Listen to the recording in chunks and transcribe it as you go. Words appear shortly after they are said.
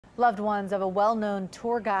Loved ones of a well-known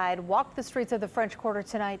tour guide walked the streets of the French Quarter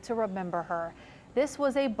tonight to remember her. This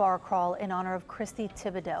was a bar crawl in honor of Kristie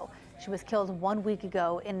Thibodeaux. She was killed 1 week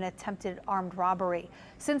ago in an attempted armed robbery.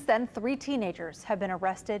 Since then, 3 teenagers have been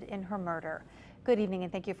arrested in her murder. Good evening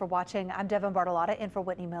and thank you for watching. I'm Devin Bartolotta in for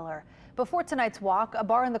Whitney Miller. Before tonight's walk, a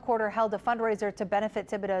bar in the Quarter held a fundraiser to benefit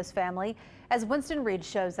Thibodeaux's family. As Winston Reed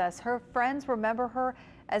shows us, her friends remember her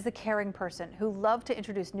as a caring person who loved to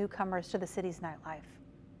introduce newcomers to the city's nightlife.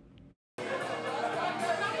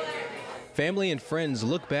 Family and friends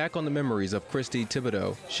look back on the memories of Kristie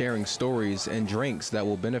Thibodeaux, sharing stories and drinks that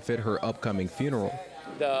will benefit her upcoming funeral.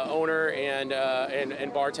 The owner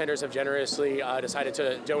and bartenders have generously decided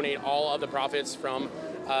to donate all of the profits from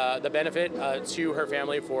the benefit to her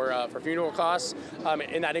family for funeral costs,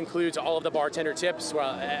 and that includes all of the bartender tips.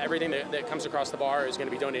 Well, everything that comes across the bar is going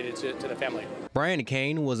to be donated to the family. Brian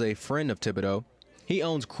Kane was a friend of Thibodeaux. He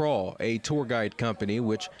owns Crawl, a tour guide company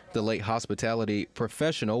which the late hospitality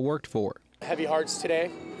professional worked for. Heavy hearts today.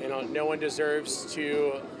 No one deserves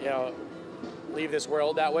to leave this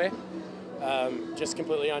world that way. Just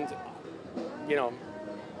completely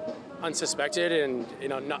unsuspected and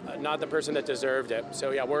not the person that deserved it.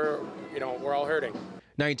 So yeah, we're all hurting.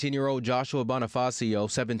 19-year-old Joshua Bonifacio,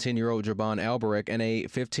 17-year-old Jerban Alberich, and a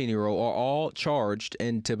 15-year-old are all charged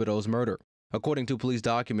in Thibodeaux's murder. According to police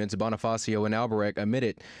documents, Bonifacio and Alberich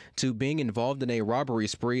admitted to being involved in a robbery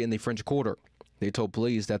spree in the French Quarter. They told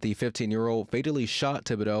police that the 15-year-old fatally shot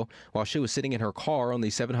Thibodeaux while she was sitting in her car on the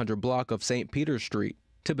 700 block of St. Peter's Street.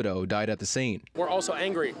 Thibodeaux died at the scene. We're also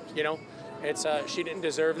angry, It's she didn't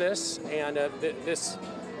deserve this, and this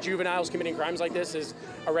juveniles committing crimes like this is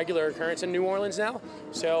a regular occurrence in New Orleans now.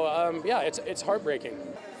 So yeah, it's heartbreaking.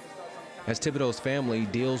 As Thibodeaux's family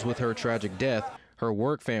deals with her tragic death, her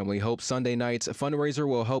work family hopes Sunday night's fundraiser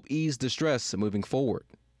will help ease the stress moving forward.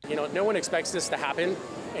 No one expects this to happen,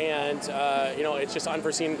 and it's just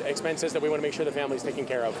unforeseen expenses that we want to make sure the family's taken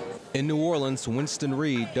care of. In New Orleans, Winston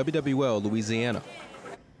Reed, WWL, Louisiana.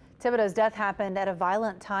 Thibodeaux's death happened at a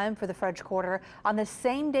violent time for the French Quarter. On the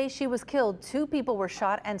same day she was killed, 2 people were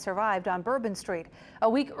shot and survived on Bourbon Street. A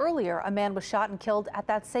week earlier, a man was shot and killed at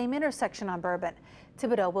that same intersection on Bourbon.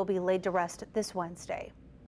 Thibodeaux will be laid to rest this Wednesday.